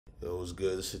Yo, what's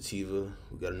good? It's Sativa.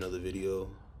 We got another video.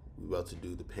 We about to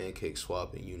do the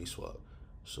Pancakeswap and Uniswap.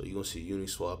 So you're gonna see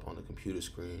Uniswap on the computer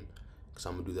screen, cause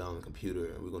I'm gonna do that on the computer,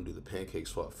 and we're gonna do the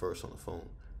Pancakeswap first on the phone.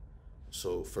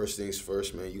 So first things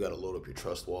first, man, you gotta load up your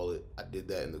Trust wallet. I did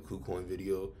that in the KuCoin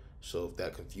video. So if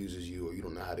that confuses you or you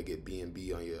don't know how to get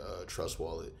BNB on your Trust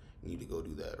wallet, you need to go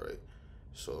do that, right?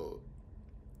 So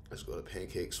let's go to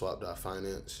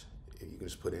pancakeswap.finance. If you can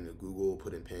just put in Google,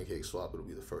 put in Pancakeswap, it'll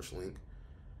be the first link.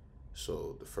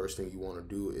 So the first thing you want to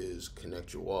do is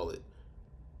connect your wallet.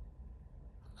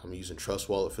 I'm using Trust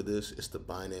Wallet for this. It's the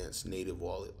Binance native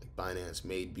wallet. Like Binance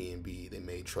made BNB, they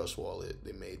made Trust Wallet,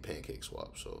 they made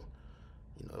Pancakeswap. So,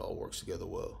 it all works together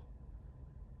well.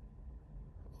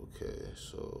 Okay,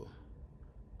 so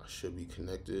I should be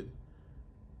connected.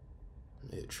 I'm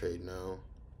gonna hit trade now.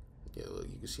 Yeah, look,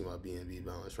 you can see my BNB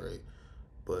balance, right?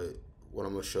 But what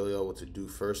I'm gonna show y'all what to do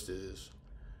first is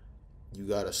you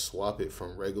gotta swap it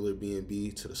from regular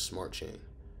BNB to the smart chain.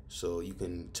 So you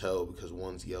can tell because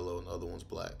one's yellow and the other one's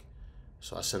black.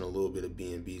 So I sent a little bit of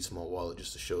BNB to my wallet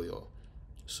just to show y'all.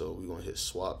 So we're gonna hit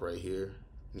swap right here.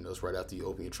 It's right after you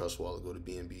open your Trust wallet, go to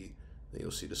BNB, then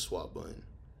you'll see the swap button.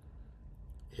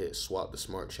 Hit swap to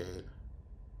smart chain.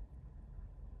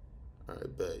 All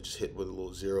right, bet. Just hit where the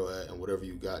little zero at, and whatever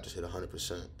you got, just hit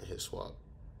 100% and hit swap.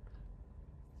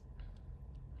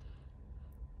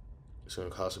 It's gonna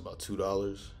cost about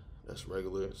 $2. That's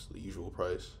regular. It's the usual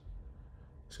price.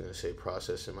 It's gonna say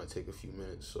processing might take a few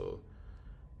minutes, so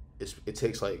it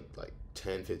takes like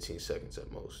 10-15 seconds at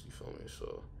most. You feel me?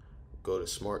 So go to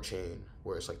smart chain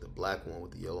where it's like the black one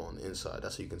with the yellow on the inside.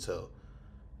 That's how you can tell.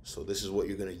 So this is what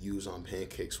you're gonna use on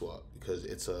Pancakeswap because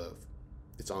it's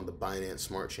on the Binance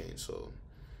smart chain. So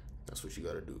that's what you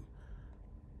gotta do.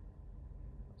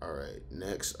 All right,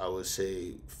 next I would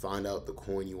say find out the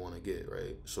coin you want to get,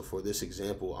 right? So for this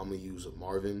example, I'm gonna use a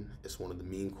Marvin. It's one of the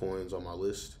meme coins on my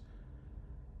list,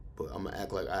 but I'm gonna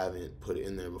act like I haven't put it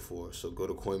in there before. So go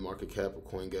to CoinMarketCap or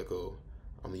CoinGecko.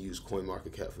 I'm gonna use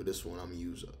CoinMarketCap for this one. I'm gonna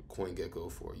use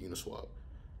CoinGecko for Uniswap,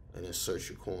 and then search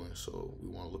your coin. So we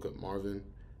want to look up Marvin,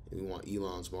 and we want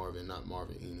Elon's Marvin, not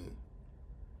Marvin Inu.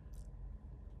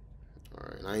 All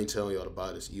right, and I ain't telling y'all to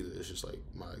buy this either. It's just like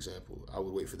my example. I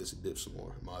would wait for this to dip some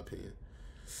more, in my opinion.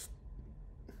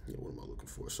 Yeah, what am I looking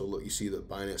for? So look, you see the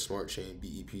Binance Smart Chain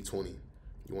BEP20.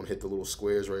 You want to hit the little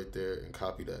squares right there and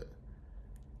copy that.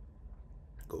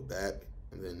 Go back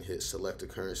and then hit select a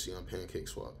currency on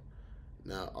Pancakeswap.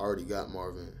 Now I already got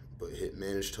Marvin, but hit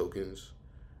manage tokens.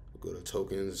 Go to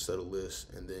tokens instead of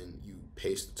list, and then you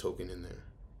paste the token in there.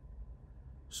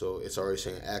 So it's already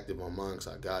saying active on mine because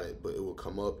I got it, but it will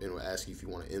come up and it will ask you if you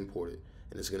want to import it.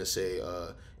 And it's going to say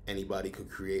anybody could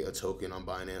create a token on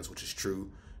Binance, which is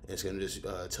true. And it's going to just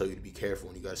tell you to be careful,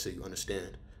 and you got to say you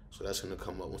understand. So that's going to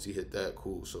come up. Once you hit that,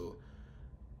 cool. So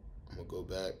I'm going to go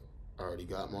back. I already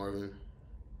got Marvin.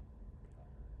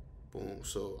 Boom.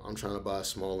 So I'm trying to buy a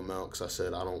small amount because I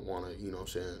said I don't want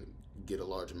to, get a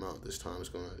large amount this time.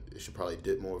 It should probably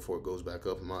dip more before it goes back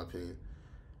up, in my opinion.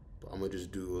 But I'm gonna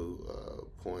just do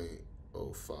a 0.05.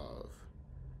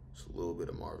 It's a little bit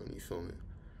of Marvin, you feel me?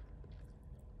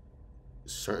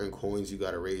 Certain coins you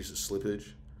gotta raise the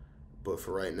slippage, but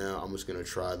for right now, I'm just gonna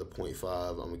try the 0.5.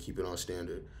 I'm gonna keep it on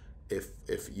standard. If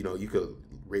you could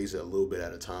raise it a little bit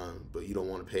at a time, but you don't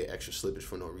want to pay extra slippage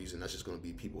for no reason. That's just gonna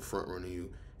be people front running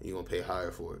you, and you're gonna pay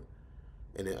higher for it.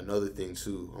 And then another thing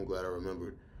too, I'm glad I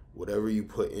remembered. Whatever you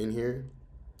put in here,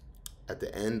 at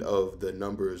the end of the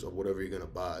numbers of whatever you're gonna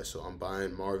buy. So I'm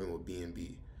buying Marvin with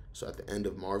BNB. So at the end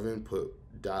of Marvin, put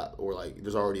dot, or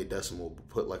there's already a decimal, but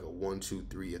put like a 1, 2,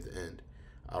 3 at the end.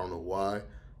 I don't know why,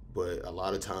 but a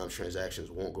lot of times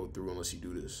transactions won't go through unless you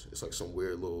do this. It's like some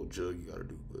weird little jug you gotta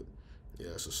do, but yeah,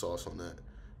 it's a sauce on that.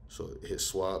 So hit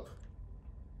swap.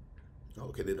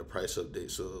 Okay, did a price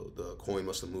update, so the coin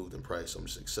must have moved in price. I'm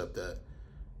just accept that.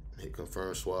 Hit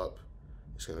confirm swap.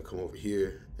 It's gonna come over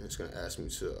here and it's gonna ask me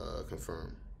to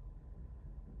confirm.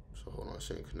 So hold on, it's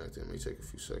saying connected. It may take a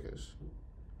few seconds.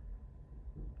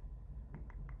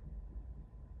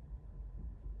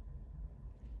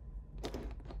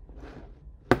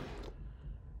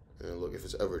 And look, if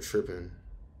it's ever tripping,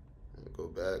 go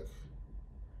back.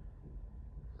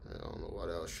 I don't know why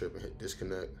that was tripping. Hit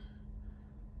disconnect,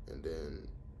 and then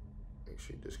make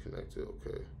sure you disconnect it.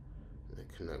 Okay, and then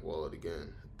connect wallet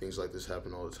again. Things like this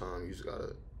happen all the time. You just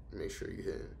gotta make sure you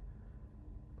hit.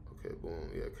 Okay,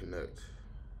 boom. Yeah, connect.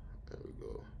 There we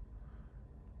go.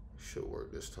 Should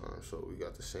work this time. So we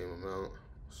got the same amount.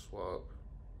 Swap.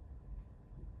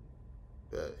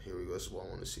 Bet. Here we go. This is what I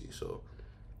want to see. So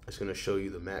it's gonna show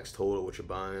you the max total what you're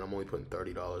buying. I'm only putting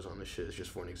 $30 on this shit. It's just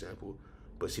for an example.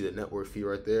 But see the network fee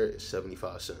right there is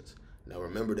 75 cents. Now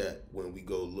remember that when we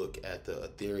go look at the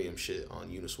Ethereum shit on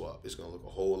Uniswap, it's gonna look a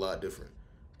whole lot different.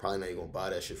 Probably not even gonna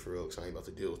buy that shit for real, because I ain't about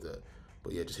to deal with that.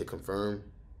 But yeah, just hit confirm.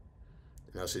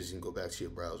 And now it says you can go back to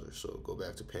your browser. So go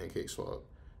back to Pancakeswap.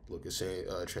 Look, it's saying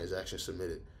transaction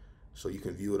submitted. So you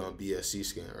can view it on BSC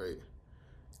scan, right?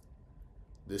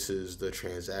 This is the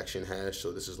transaction hash.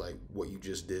 So this is like what you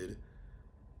just did.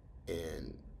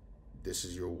 And this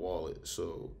is your wallet.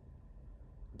 So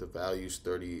the value's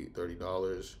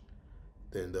 $30.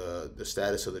 Then the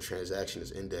status of the transaction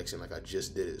is indexing like I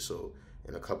just did it. So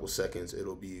in a couple seconds,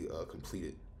 it'll be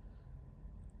completed.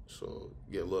 So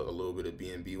yeah, look, a little bit of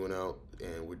BNB went out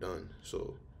and we're done.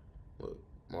 So look,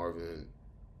 Marvin,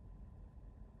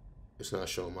 it's not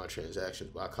showing my transactions,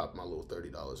 but I copped my little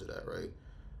 $30 of that, right?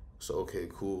 So okay,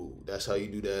 cool. That's how you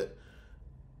do that.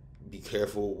 Be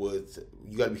careful with,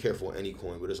 you gotta be careful with any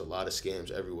coin, but there's a lot of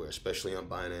scams everywhere, especially on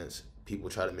Binance. People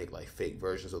try to make like fake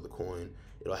versions of the coin.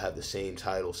 It'll have the same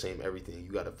title, same everything.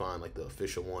 You gotta find like the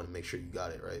official one and make sure you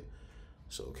got it right.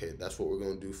 So okay, that's what we're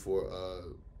gonna do for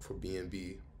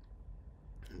BNB.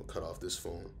 I'm gonna cut off this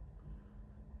phone.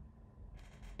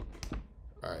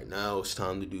 All right, now it's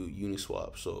time to do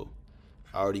Uniswap. So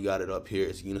I already got it up here.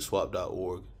 It's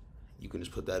uniswap.org. You can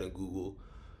just put that in Google.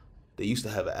 They used to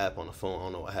have an app on the phone. I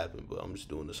don't know what happened, but I'm just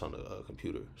doing this on the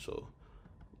computer. So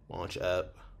launch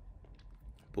app.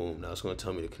 Boom. Now it's going to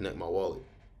tell me to connect my wallet.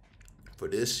 For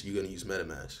this, you're going to use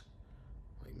MetaMask.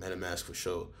 Like MetaMask for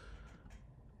sure.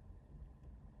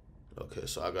 Okay,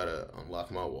 so I got to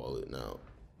unlock my wallet now.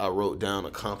 I wrote down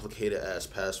a complicated ass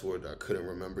password that I couldn't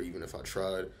remember even if I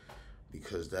tried,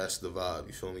 because that's the vibe,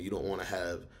 you feel me? You don't want to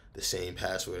have the same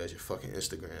password as your fucking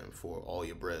Instagram for all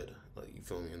your bread. Like, you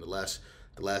feel me? In the last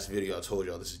video I told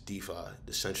y'all this is DeFi,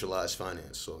 decentralized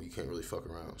finance, so you can't really fuck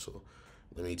around. So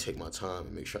let me take my time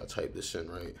and make sure I type this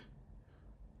in right.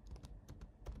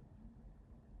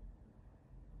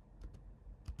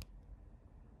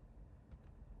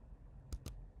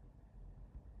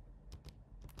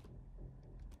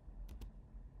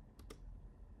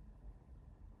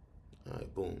 All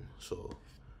right, boom. So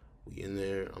we in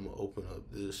there. I'm gonna open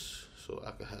up this so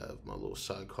I can have my little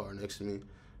sidecar next to me.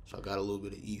 So I got a little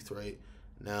bit of ETH, right?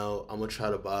 Now I'm gonna try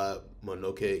to buy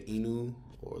Monoke Inu,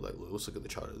 or like, let's look at the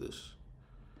chart of this.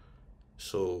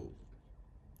 So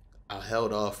I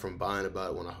held off from buying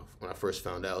about it when I first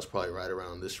found out. It was probably right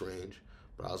around this range.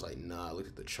 But I was like, nah, I looked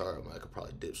at the chart. I'm like, I could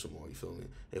probably dip some more, you feel me?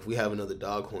 If we have another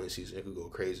dog coin season, it could go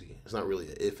crazy. It's not really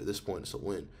an if at this point, it's a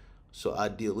win. So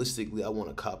idealistically, I want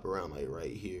to cop around like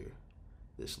right here,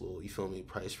 this little, you feel me,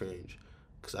 price range,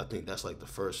 because I think that's like the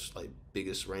first like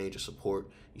biggest range of support.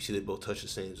 You see they both touch the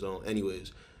same zone.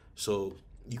 Anyways, so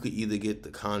you could either get the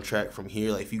contract from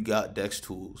here, like if you got DEX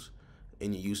tools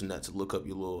and you're using that to look up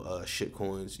your little shit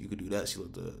coins, you could do that. See,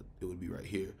 look, it would be right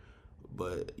here.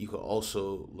 But you could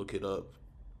also look it up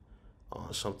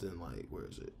on something like, where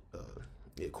is it?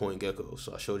 Yeah, CoinGecko.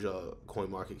 So I showed y'all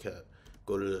CoinMarketCap.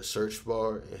 Go to the search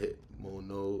bar and hit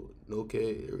Monoke.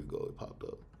 Here we go. It popped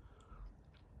up.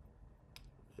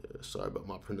 Yeah, sorry about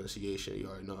my pronunciation. You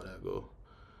already know how that go.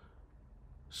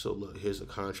 So look, here's a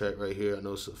contract right here. I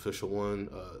know it's the official one.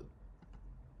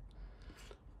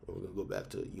 We're gonna go back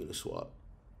to Uniswap.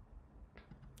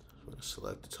 I'm gonna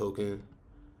select the token,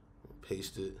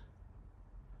 paste it.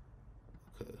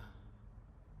 Okay.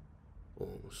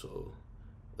 Boom. So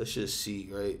let's just see,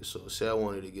 right? So say I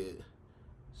wanted to get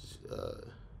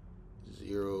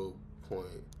 0.111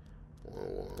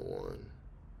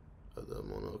 of the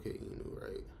Monoke Inu,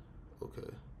 right?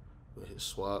 Okay. We'll hit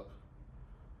swap.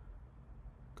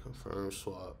 Confirm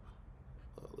swap.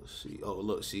 Let's see. Oh,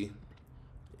 look, see,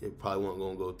 it probably wasn't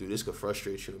gonna go through. This could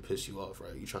frustrate you and piss you off,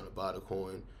 right? You trying to buy the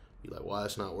coin, you're like, why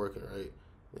it's not working, right?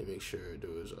 Let me make sure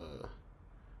there was okay,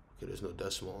 there's no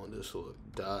decimal on this. So look,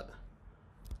 dot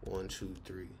 1 2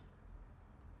 3.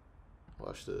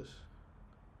 Watch this.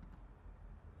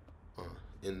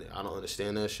 And I don't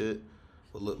understand that shit.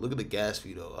 But look at the gas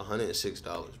fee though,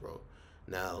 $106, bro.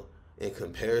 Now in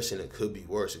comparison, it could be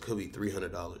worse. It could be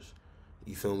 $300.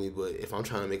 You feel me? But if I'm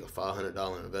trying to make a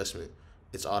 $500 investment,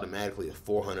 it's automatically a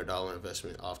 $400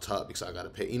 investment off top, because I gotta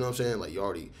pay. You know what I'm saying? Like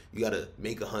you gotta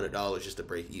make $100 just to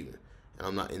break even, and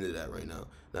I'm not into that right now.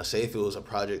 Now, say if it was a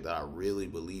project that I really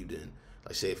believed in,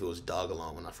 like say if it was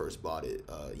Dogalon when I first bought it,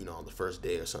 you know, on the first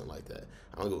day or something like that.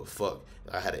 I don't give a fuck.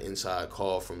 I had an inside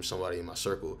call from somebody in my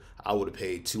circle. I would have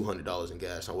paid $200 in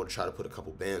gas. I would have tried to put a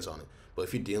couple bands on it. But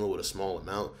if you're dealing with a small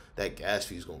amount, that gas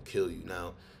fee is gonna kill you.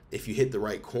 Now, if you hit the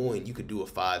right coin, you could do a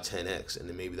 5-10x, and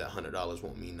then maybe that $100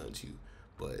 won't mean nothing to you.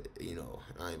 But you know,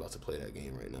 I ain't about to play that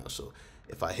game right now. So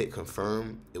if I hit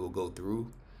confirm, it will go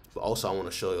through. But also, I want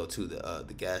to show y'all too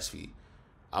the gas fee.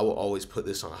 I will always put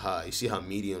this on high. You see how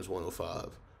medium's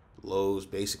 105, low's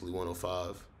basically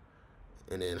 105,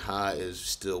 and then high is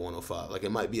still 105. Like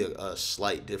it might be a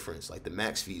slight difference. Like the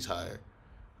max fee's higher.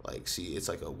 Like see, it's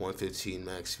like a 115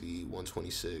 max fee,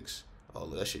 126. Oh,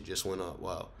 that shit just went up.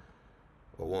 Wow.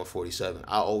 Or 147.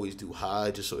 I always do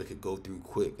high just so it could go through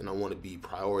quick, and I want to be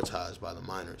prioritized by the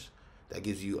miners. That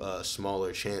gives you a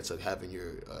smaller chance of having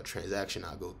your transaction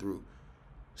not go through.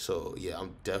 So yeah,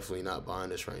 I'm definitely not buying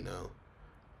this right now.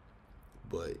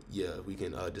 But yeah, we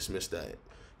can dismiss that.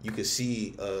 You can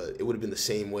see it would have been the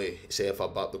same way. Say if I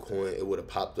bought the coin, it would have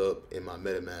popped up in my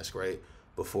MetaMask, right?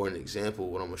 But for an example,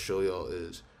 what I'm gonna show y'all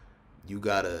is you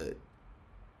gotta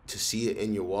to see it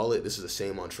in your wallet. This is the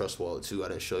same on Trust Wallet too. I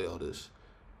didn't show y'all this.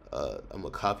 I'm gonna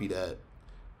copy that.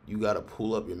 You gotta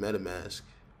pull up your MetaMask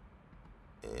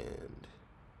and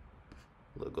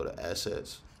look, go to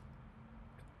assets,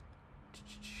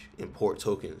 import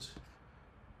tokens.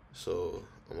 So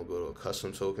I'm gonna go to a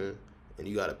custom token, and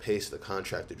you gotta paste the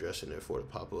contract address in there for it to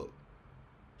pop up.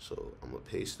 So I'm gonna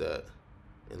paste that,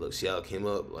 and look, see how it came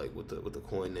up like with the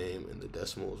coin name and the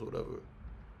decimals, whatever.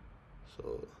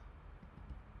 So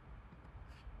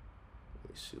let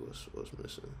me see what's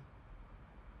missing.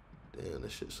 Damn,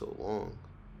 that shit's so long.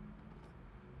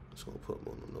 I'm just gonna put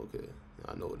Mononoke.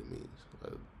 I know what it means.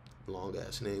 Like, long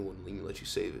ass name wouldn't even let you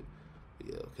save it. But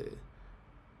yeah, okay.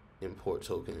 Import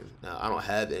token. Now I don't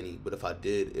have any, but if I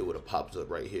did, it would have popped up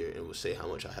right here and it would say how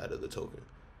much I had of the token.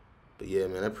 But yeah,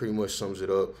 man, that pretty much sums it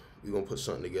up. We're gonna put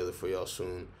something together for y'all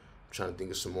soon. I'm trying to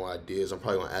think of some more ideas. I'm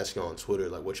probably gonna ask y'all on Twitter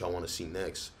like what y'all want to see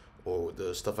next, or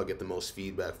the stuff I get the most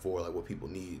feedback for, like what people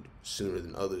need sooner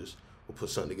than others. We'll put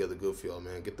something together good for y'all,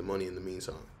 man. Get the money in the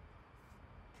meantime.